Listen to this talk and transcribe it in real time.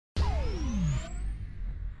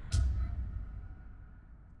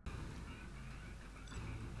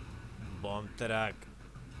Contract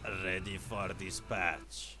ready for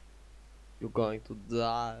dispatch. You're going to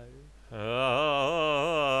die.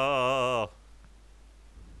 Oh.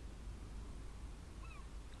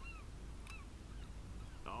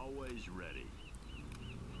 Always ready.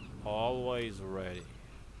 Always ready.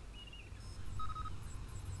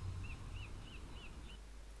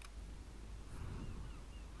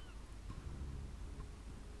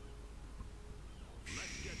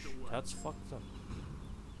 That's fucked up.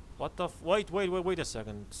 What the wait a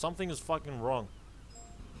second. Something is fucking wrong.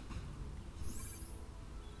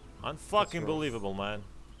 Unfucking believable, man.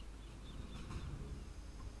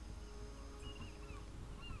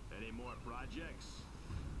 Any more projects?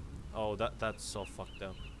 Oh, that's so fucked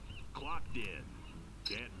up. Clocked in.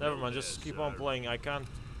 Can't Never mind, just keep on playing. I can't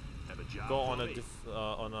go on a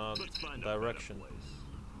direction.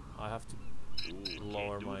 I have to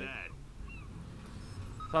lower my.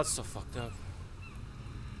 That's so fucked up.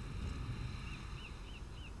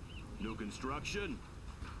 New construction?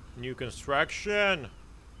 New construction!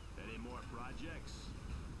 Any more projects?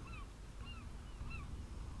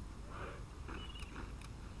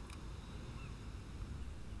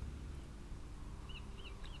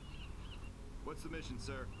 What's the mission,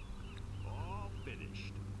 sir? All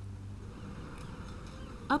finished.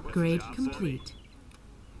 Upgrade complete.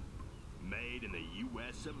 Made in the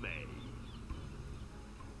US of A.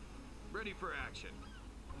 Ready for action.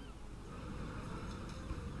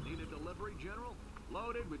 Need a delivery, General?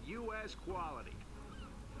 Loaded with US quality.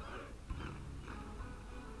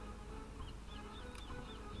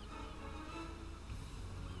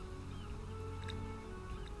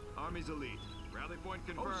 Army's elite. Rally point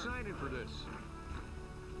confirmed. Oh, sign in for this.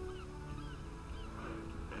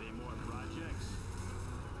 Any more projects?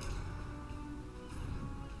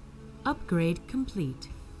 Upgrade complete.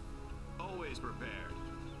 Always prepared.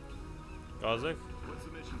 Kazakh? What's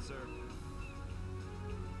the mission, sir?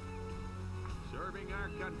 Serving our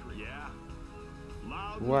country. Yeah.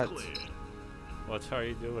 Loud and clear. What are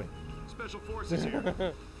you doing? Special forces here.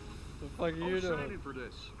 The fuck are you doing? Sign in for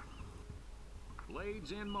this.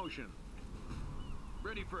 Blades in motion.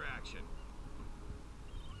 Ready for action.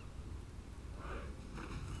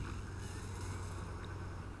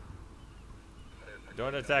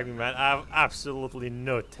 Don't attack me, man. I have absolutely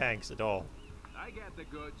no tanks at all. I got the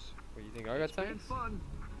goods. What, you think I got tanks? Fun.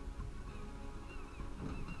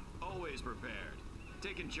 Always prepared.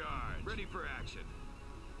 Taking charge. Ready for action.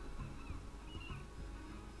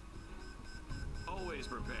 Always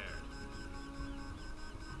prepared.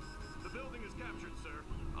 The building is captured, sir.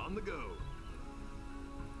 On the go.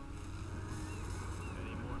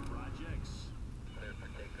 Any more projects?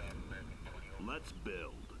 Let's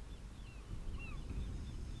build.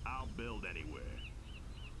 I'll build anywhere.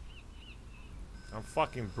 I'm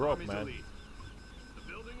fucking broke, Army's man. elite. The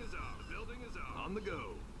building is out. The building is out. On the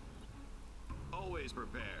go. Always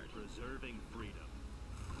prepared. Preserving freedom.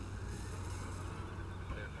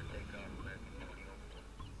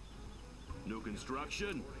 New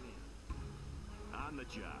construction. On the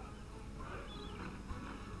job.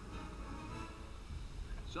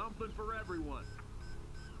 Something for everyone.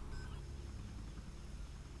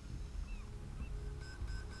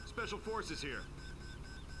 Special forces here.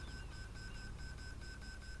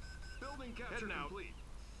 Building capture complete.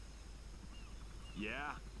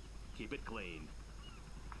 Yeah, keep it clean.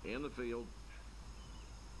 In the field.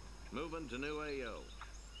 Moving to new AO.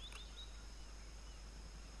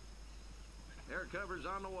 Air cover's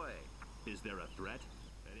on the way. Is there a threat?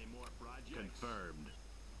 Any more projects? Confirmed.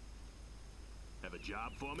 Have a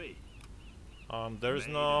job for me? There's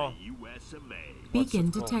no... US of A. Beacon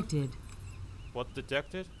detected. What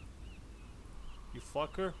detected? You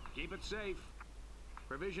fucker. Keep it safe.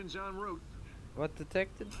 Provisions en route. What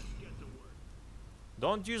detected?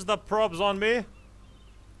 Don't use the probes on me.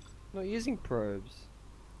 Not using probes.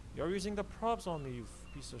 You're using the probes on me, you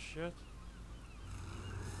piece of shit.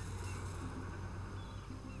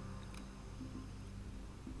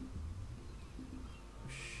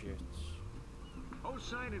 Shit. Oh,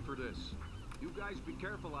 sign in for this. You guys be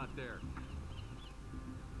careful out there.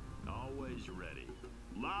 Always ready.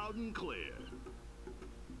 Loud and clear.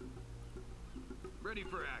 Ready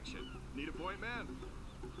for action. Need a point, man?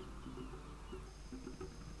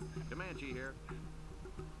 Comanche here.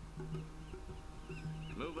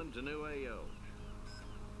 Moving to new AO.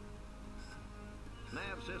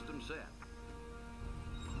 Nav system set.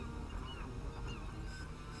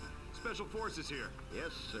 Special forces here.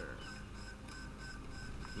 Yes, sir.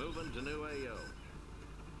 Moving to new AO.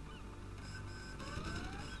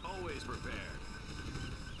 Always prepared.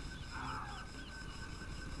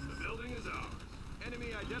 The building is ours.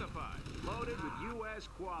 Enemy identified. Loaded with US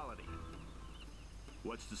quality.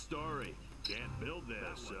 What's the story? Can't build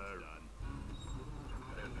this, sir.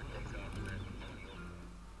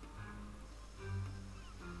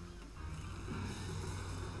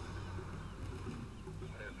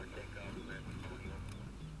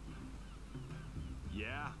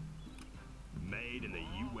 Yeah. Made in the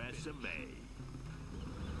US of A.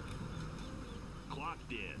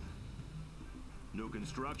 Clocked in. New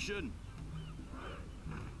construction?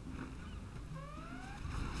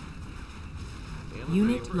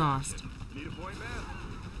 Unit lost. Need a point, man?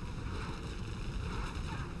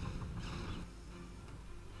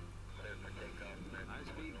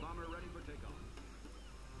 High-speed bomber ready for takeoff.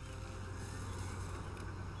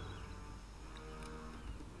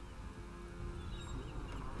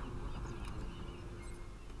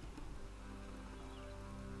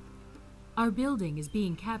 Our building is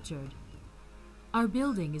being captured. Our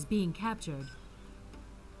building is being captured.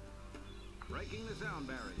 Breaking the sound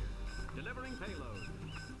barrier. Delivering payload.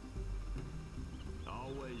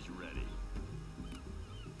 Always ready.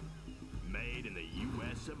 Made in the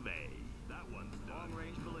US of A. That one's done.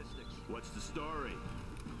 Long-range ballistics. What's the story?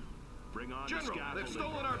 Bring on General, the scaffolding. they've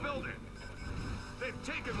stolen our building. They've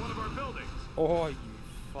taken one of our buildings. Oh, you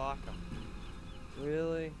fucker.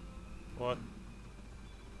 Really? What?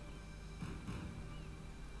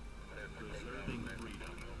 Preserving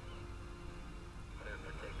freedom.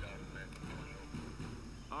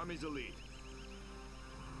 Army's elite.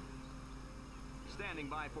 Standing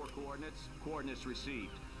by for coordinates. Coordinates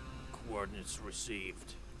received. Coordinates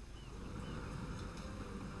received.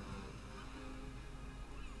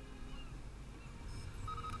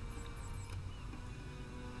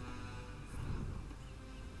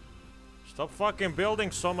 Stop fucking building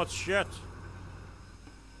so much shit.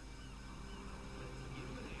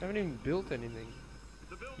 I haven't even built anything.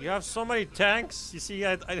 You have so many tanks. You see,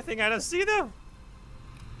 I think I don't see them.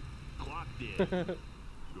 Clocked in. Go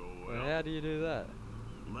Well, well. how do you do that?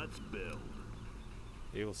 Let's build.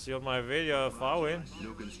 You will see on my video if I win.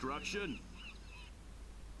 New construction.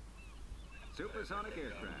 Supersonic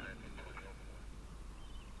aircraft.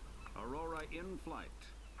 Aurora in flight.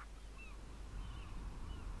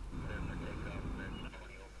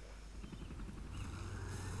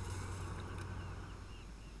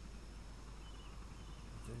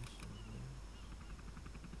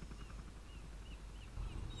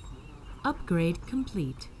 Upgrade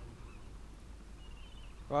complete.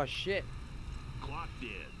 Oh shit. Clocked in.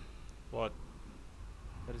 What?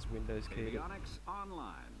 That is Windows key. Avionics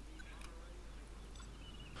online.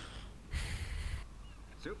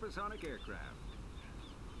 Supersonic aircraft.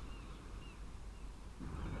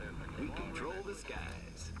 We control the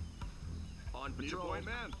skies. On patrol. Point,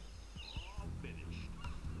 man. All finished.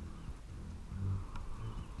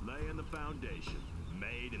 Laying the foundation.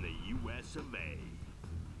 Made in the US of A.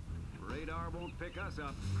 Radar won't pick us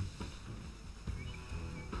up.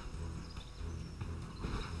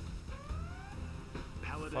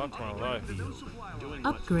 Paladin. Fuck my life. Doing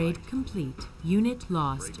what's Upgrade right. complete. Unit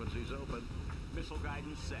lost. Frequencies open. Missile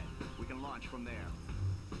guidance set. We can launch from there.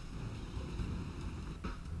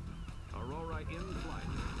 Aurora in flight.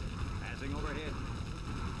 Passing overhead.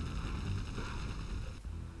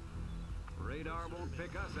 Radar won't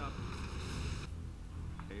pick us up.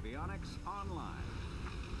 Avionics online.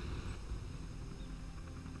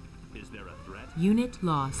 Is there a threat? Unit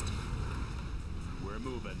lost. We're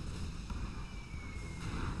moving.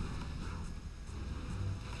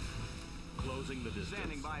 Closing the distance.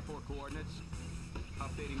 Standing by for coordinates.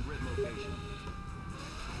 Updating grid location.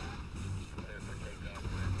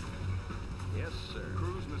 Yes, sir.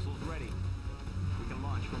 Cruise missiles ready. We can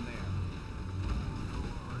launch from there.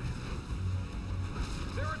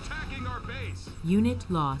 They're attacking our base. Unit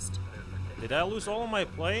lost. Did I lose all of my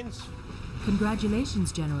planes?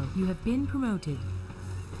 Congratulations, General. You have been promoted.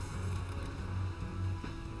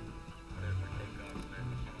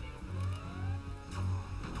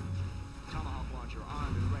 Tomahawk launcher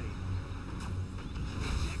armed and ready.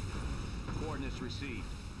 Coordinates received.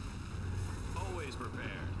 Always prepared.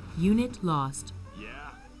 Unit lost. Yeah.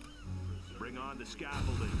 Bring on the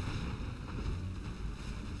scaffolding.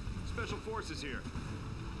 Special forces here.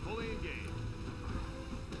 Fully engaged.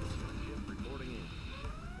 Ship reporting in.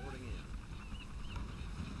 Reporting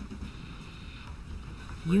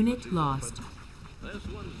in. Unit lost. This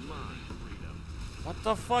one's mine, freedom. What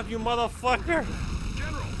the fuck, you motherfucker?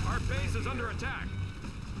 General, our base is under attack.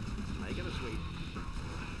 Making a sweep.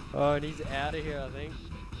 Oh, and he's out of here, I think.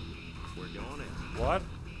 We're going in. What?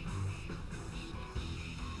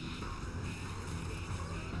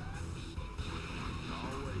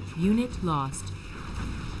 Always. Unit lost.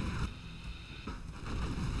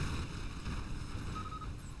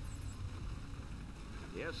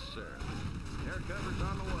 sir. Air cover's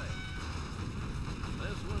on the way.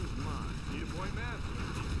 This one's mine. Need a point, man?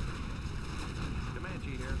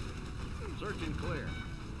 Comanche here. Search and clear.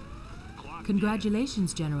 Clock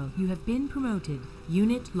Congratulations, General. You have been promoted.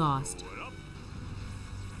 Unit lost. What up?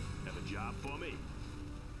 Have a job for me.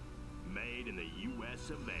 Made in the U.S.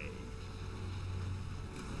 of A.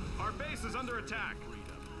 Our base is under attack.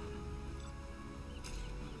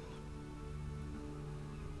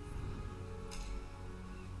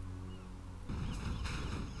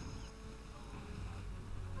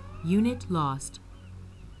 Unit lost.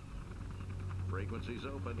 Frequencies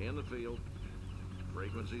open in the field.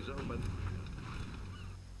 Frequencies open.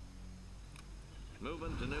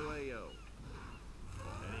 Moving to new AO.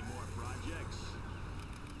 Any more projects?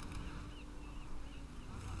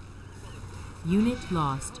 Unit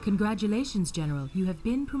lost. Congratulations, General. You have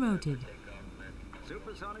been promoted.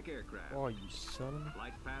 Supersonic aircraft. Oh, you son of a...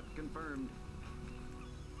 Flight path confirmed.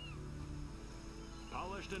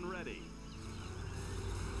 Polished and ready.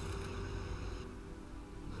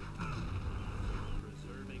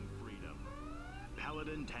 Preserving freedom.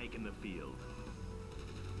 Paladin taking the field.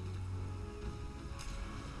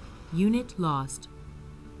 Unit lost.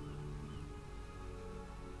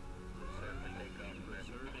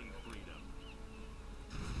 Preserving freedom.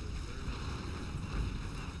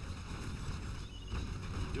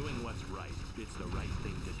 Doing what's right. It's the right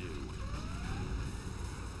thing to do.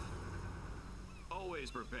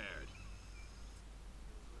 Always prepared.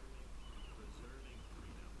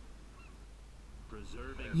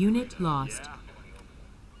 Preserving Unit freedom. lost. Yeah.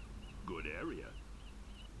 Good area.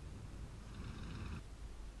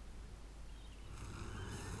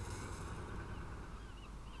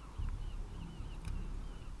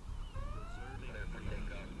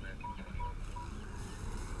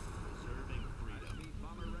 Preserving freedom.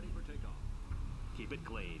 Bomber ready for takeoff. Keep it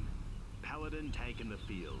clean. Paladin taking the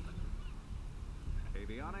field.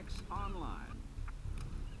 Avionics online.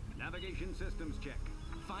 Navigation systems check.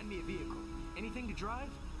 Find me a vehicle. Anything to drive?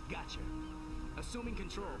 Gotcha. Assuming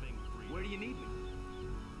control. Where do you need me?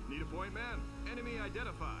 Need a point, man? Enemy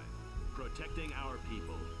identified. Protecting our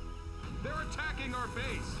people. They're attacking our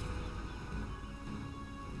base.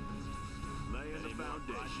 Laying the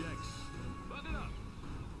foundation. Button up.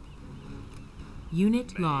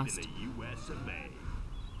 Unit Made lost. in the U.S. of A.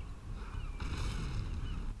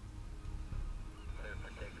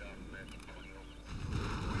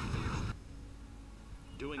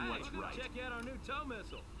 Doing what's right. Check out our new tow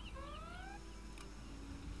missile.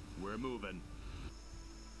 We're moving.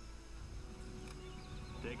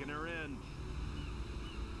 Taking her in.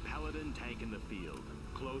 Paladin taking the field.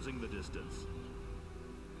 Closing the distance.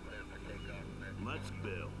 Let's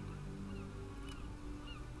build.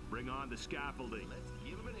 Bring on the scaffolding. Let's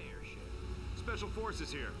give them an airship. Special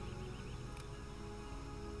forces here.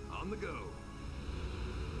 On the go.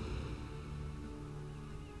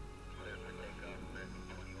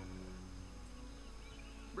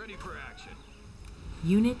 Ready for action.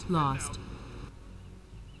 Unit lost.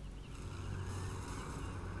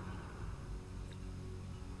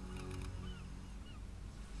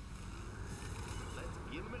 Let's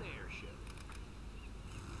give them an airship.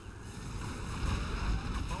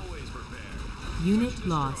 Always prepared. Unit Search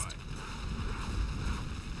lost. destroy.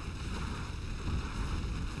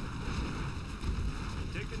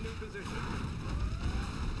 Take a new position.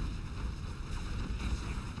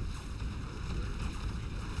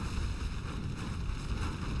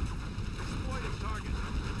 Exploiting target.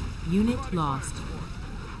 Unit Providing lost. fire support.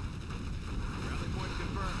 Rally point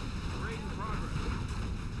confirmed. Raid in progress.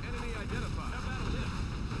 Enemy identified. How about this?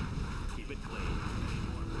 Keep it clean. Any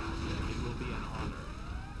more project, it will be an honor.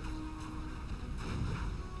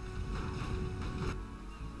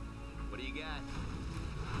 What do you got?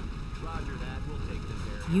 Roger that. We'll take this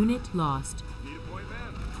area. Unit lost. Need a point,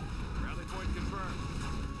 man. Rally point confirmed.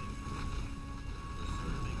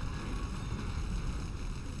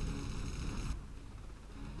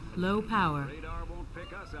 Low power. Radar won't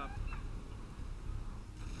pick us up.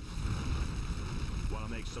 Want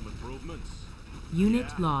to make some improvements? Unit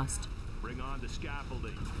Yeah. lost. Bring on the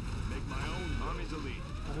scaffolding. Make my own. Army's elite.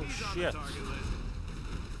 Oh He's on shit. the target list.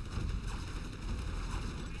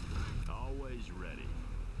 Always ready.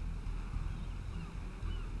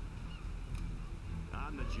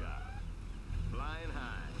 On the job. Flying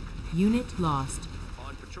high. Unit lost.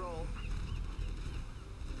 On patrol.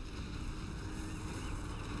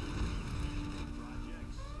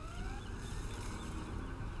 Projects.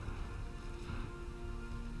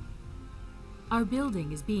 Our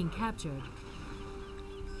building is being captured.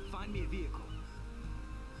 Find me a vehicle.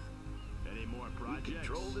 Any more projects?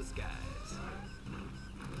 Control the skies.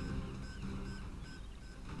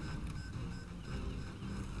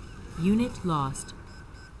 Unit lost.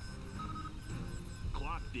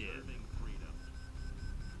 Clocked in.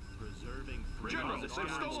 Preserving freedom. General, they've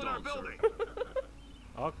stolen our building.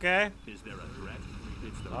 Okay. Is there a threat?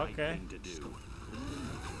 It's the Okay. right thing to do.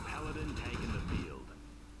 Paladin tank in the field.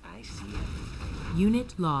 I see everything.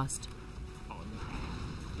 Unit lost. On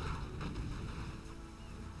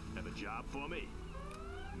have a job for me.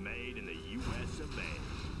 Made in the U.S. of A.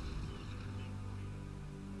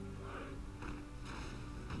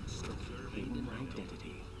 Hidden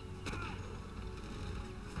identity.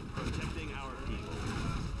 Protecting our people.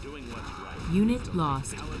 Doing what's right. Unit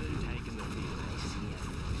lost. Paladin tank in the field. I see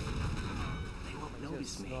everything. They won't He's a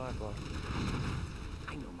notice me. sniper.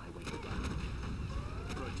 I know my way around.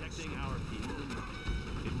 Protecting our people.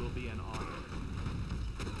 It will be an honor.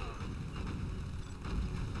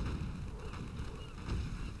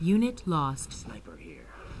 Unit lost. Sniper here.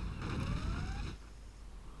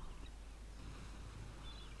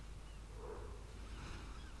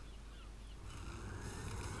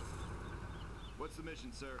 What's the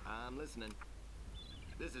mission, sir? I'm listening.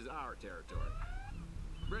 This is our territory.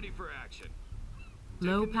 Ready for action.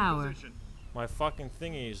 Low Taking new power. position. My fucking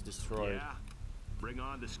thingy is destroyed. Yeah. Bring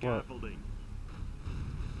on the scaffolding.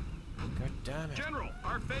 God damn it. General,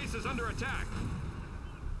 our base is under attack.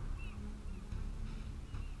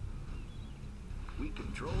 We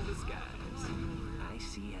control the skies. I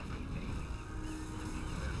see everything.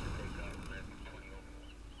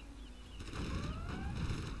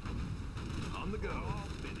 On the go. All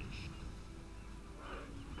finished.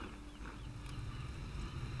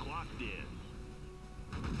 Clocked in.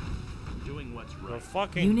 Doing what's The right.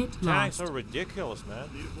 fucking Unit tanks lost. are ridiculous, man.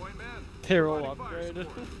 Need a point man. They're all Providing fire upgraded.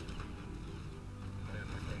 support.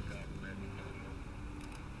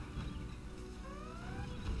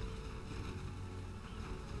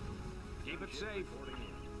 Keep it safe.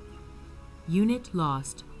 Unit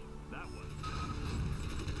lost. That one.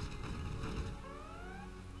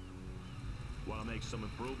 Want to make some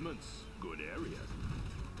improvements? Good area.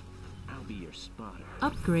 I'll be your spotter.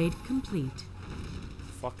 Upgrade complete.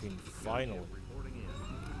 Fucking finally. Reporting in.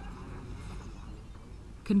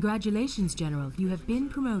 Congratulations, General. You have been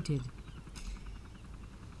promoted.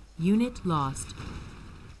 Unit lost.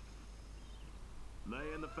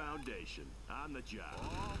 Laying the foundation. On the job.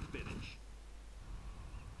 All finished.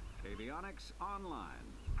 Avionics online.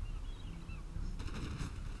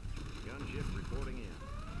 Gunship reporting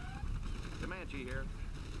in. Comanche here.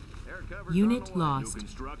 Air cover's Unit on the way. lost. New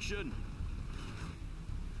construction.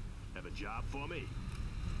 Have a job for me.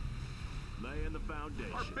 Laying the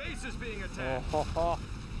foundation. Our base is being Oh, attacked. ho, ho.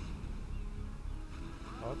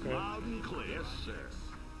 Okay. Loud and clear. Yes, sir.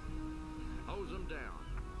 Hose them down.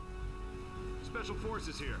 Special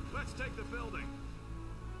forces here. Let's take the building.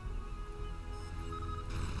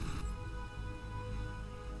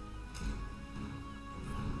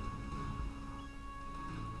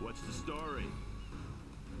 What's the story?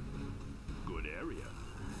 Good area.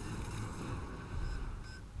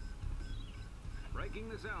 Breaking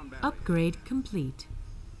the sound barrier. Upgrade complete.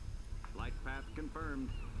 Light path confirmed.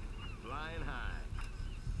 Flying high.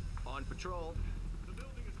 On patrol. The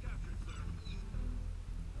building is captured, sir.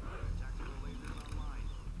 Tactical lasers online.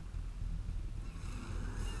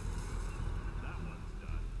 That one's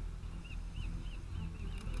done.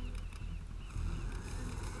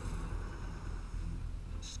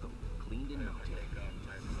 Scope cleaned and mounted.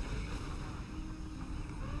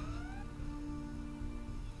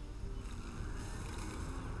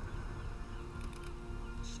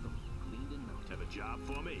 Scope cleaned and mounted. Have a job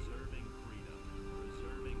for me. Preserving freedom.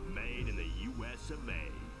 Preserving. Made in the U.S. of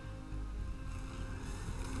A.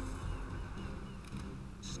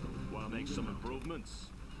 Scope Want to make some improvements?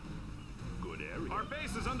 Good area. Our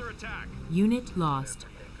base is under attack. Unit lost.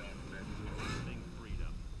 Preserving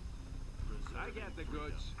freedom. I got the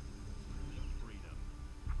goods. Freedom.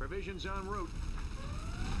 Provisions en route.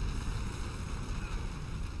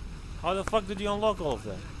 How the fuck did you unlock all of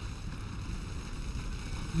that?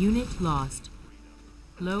 Unit lost.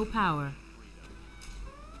 Low power.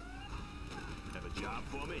 Have a job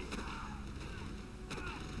for me.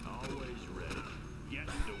 Always ready. Get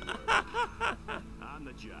to work. On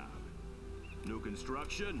the job. New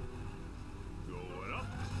construction. Going up.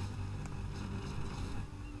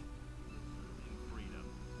 Freedom.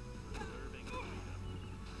 Preserving freedom.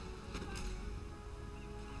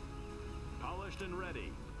 Polished and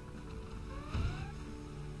ready.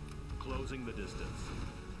 Closing the distance.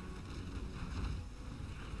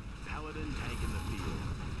 Paladin tank in the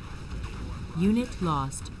field. Unit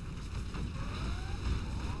lost.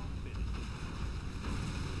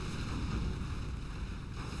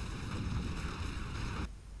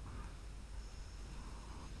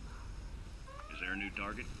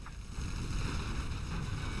 target.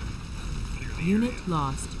 Unit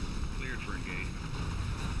lost. Cleared for engagement.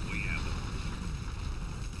 We have them.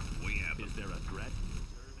 We have them. Is there a threat?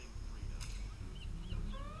 Serving freedom.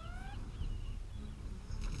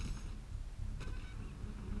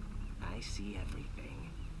 I see everything.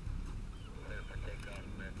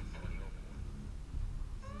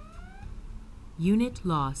 Unit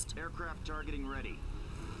lost. Aircraft targeting ready.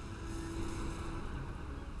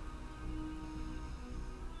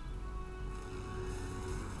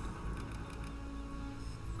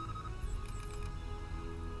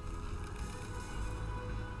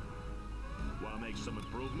 Want to make some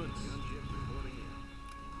improvements? Gunship reporting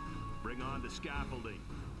in. Bring on the scaffolding.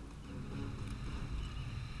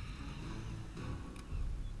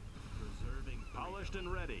 Preserving polished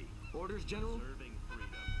and ready. Orders, General? Preserving freedom.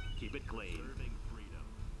 Keep it clean. Preserving freedom.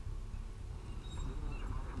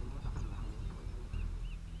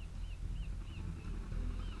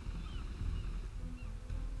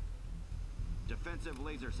 Defensive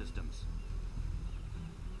laser systems.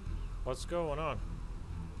 What's going on?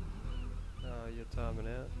 You're timing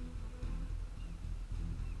out.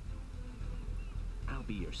 I'll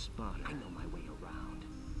be your spotter. I know my way around.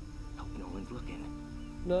 Hope no one's looking.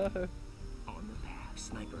 No. On the path.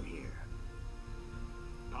 Sniper here.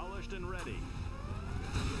 Polished and ready.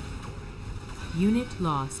 Unit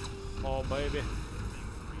lost. Oh, baby.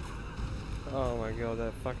 Oh my god,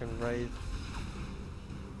 that fucking raid.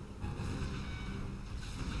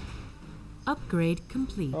 Upgrade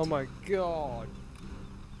complete. Oh my god.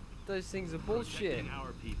 Those things are bullshit. Protecting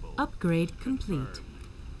our people. Upgrade complete. Confirmed.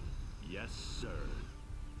 Yes, sir.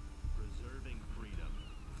 Preserving freedom.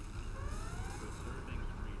 Preserving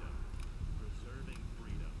freedom. Preserving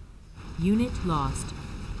freedom. Unit lost.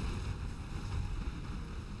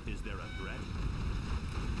 Is there a threat?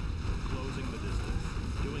 Closing the distance.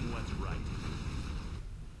 Doing what's right.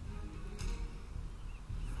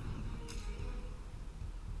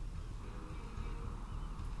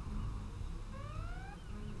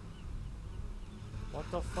 What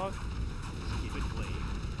the fuck? Keep it clean.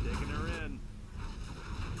 Taking her in.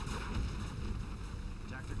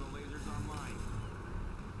 Tactical lasers online.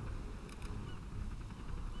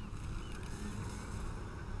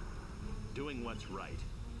 Doing what's right.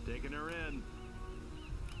 Taking her in.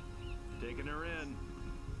 Taking her in.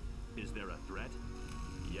 Is there a threat?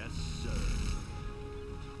 Yes, sir.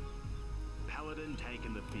 Paladin tank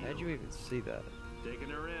in the field. How'd you even see that? Taking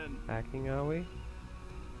her in. Hacking, are we?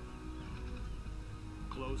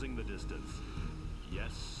 Closing the distance.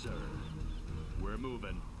 Yes, sir. We're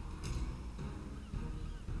moving.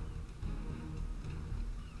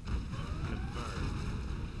 Confirmed.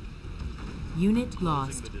 Unit Closing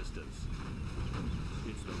lost. the distance.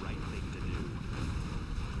 It's the right thing to do.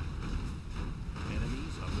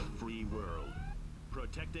 Enemies of the free world.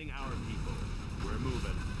 Protecting our people. We're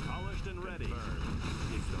moving. Polished and ready. Confirmed.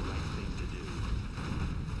 It's the right thing to do.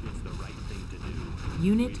 It's the right thing to do.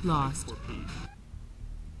 Unit We fight lost. for peace.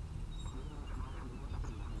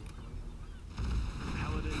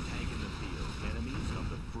 Paladin tank in the field. Enemies of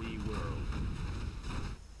the free world.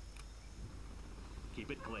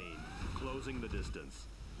 Keep it clean. Closing the distance.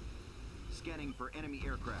 Scanning for enemy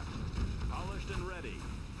aircraft. Polished and ready.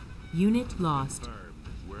 Unit lost. Confirmed.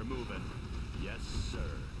 We're moving. Yes, sir.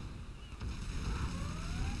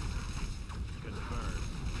 Confirmed.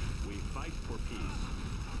 We fight for peace.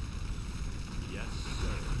 Yes,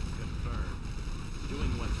 sir. Confirmed.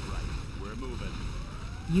 Doing what's right. We're moving.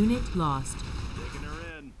 Unit lost. Taking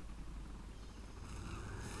her in.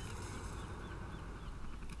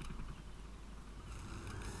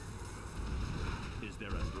 Is there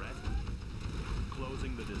a threat?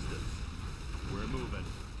 Closing the distance. We're moving.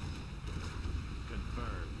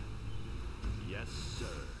 Confirmed. Yes, sir.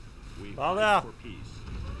 We Well, fight yeah. for peace.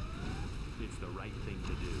 It's the right thing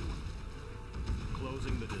to do.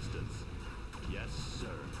 Closing the distance. Yes,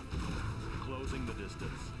 sir. Closing the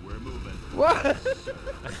distance. We're moving. What? Yes, sir.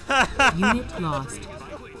 Unit lost.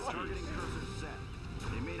 Targeting cursor set.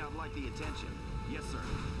 They may not like the attention. Yes, sir.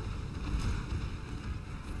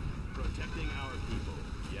 Protecting our people.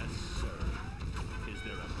 Yes, sir. Is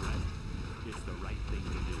there a threat? It's the right thing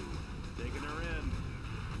to do. Taking her in.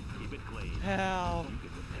 Keep it clean. How? You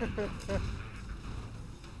can depend on it.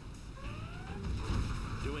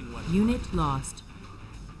 Doing what? Unit lost.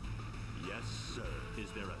 Yes, sir. Is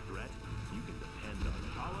there a threat? You can depend on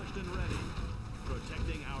it. Polished and ready.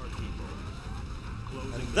 Protecting our people.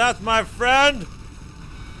 Closing the That, my friend! You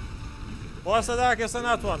can What's the darkest on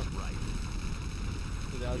that one? depend right.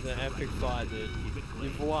 That was an epic fight, dude. Keep it clean.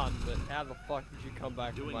 You've won, but how the fuck did you come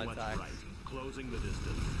back from Doing my what's attack? right. Closing the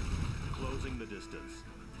distance. Closing the distance.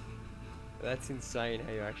 That's insane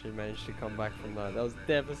how you actually managed to come back from that. That was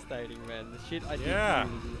devastating, man. The shit I did Yeah. to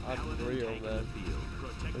you was unreal, man.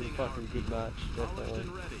 It was a fucking good match, definitely.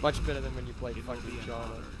 Much better than when you played fucking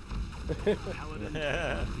China.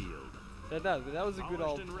 Yeah. That was a good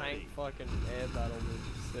old tank fucking air battle.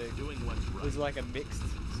 Sick. It was like a mixed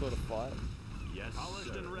sort of fight. Yes,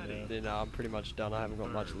 Polished and ready. Yeah. Then I'm pretty much done. I haven't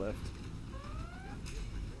got much left.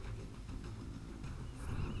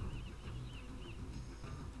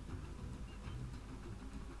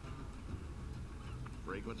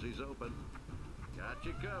 Frequency's open. Got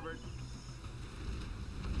you covered.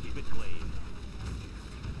 Keep it clean.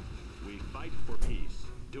 We fight for peace,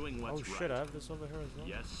 doing what's Oh shit, right. I have this over here as well.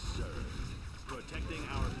 Yes, sir. Protecting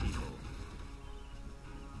our people.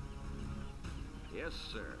 Yes,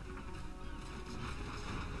 sir.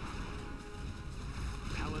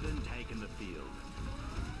 Paladin tank in the field.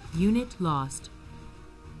 Unit lost.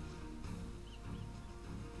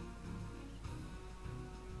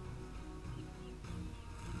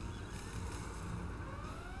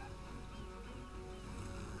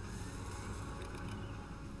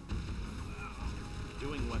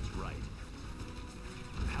 Doing what's right.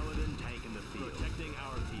 Paladin tank in the field. Protecting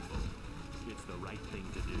our people. It's the right thing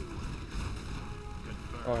to do.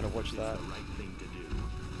 Confirm. Oh, I gotta watch it's that. the right thing to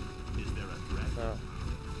do. Is there a threat? Oh.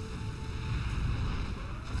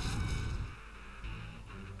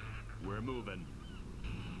 We're moving.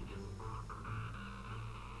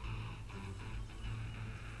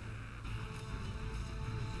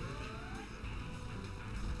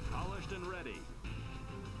 Polished and ready.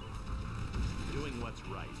 Doing what's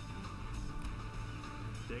right.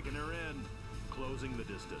 Taking her in. Closing the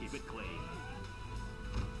distance. Keep it clean.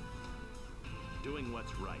 Doing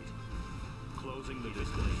what's right. Closing the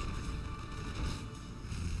distance.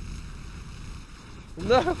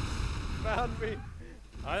 No! Found me!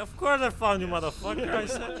 Of course I found you, Yes. motherfucker. I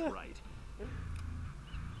said That's that. right.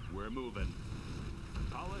 We're moving.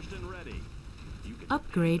 Polished and ready. You can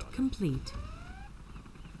Upgrade depend on complete.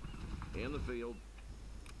 In the field.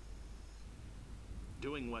 it.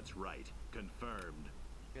 Doing what's right. Confirmed.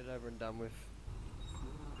 Get over and done with.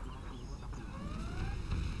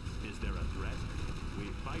 Is there a threat? We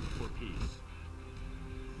fight for peace.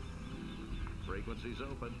 Frequency's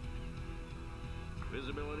open.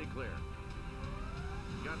 Visibility clear.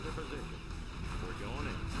 Got their position. We're going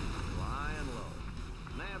in. Flying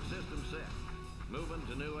low. Nav system set. Moving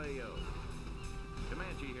to new AO.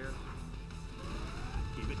 Comanche here.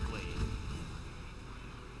 Keep it clean.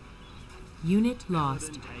 Unit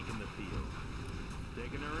lost. Paladin tank in the field.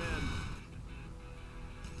 Taking her in.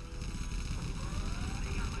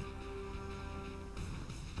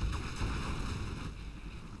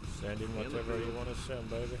 Send him whatever you want to send,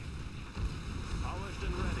 baby. Polished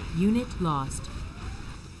and ready. Unit lost.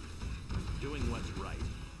 Doing what's right.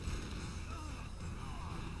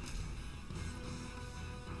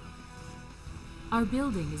 Our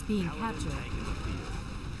building is being Paladin captured. tank in the field.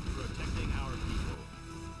 Protecting our people.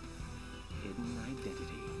 Hidden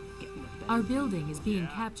identity. Getting the better. Our building is being Yeah,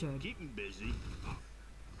 captured. Keep 'em busy.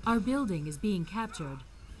 Our building is being captured.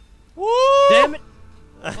 Woo! Damn it!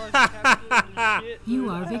 You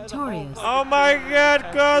are victorious. Oh my god,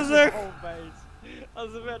 Kozak! I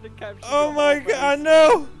was about to capture Oh your my whole god, I base.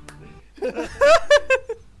 know!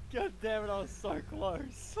 God damn it, I was so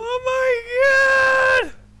close. Oh my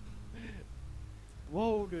god!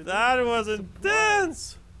 Whoa, dude. That was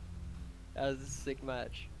intense! That was a sick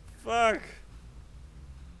match. Fuck.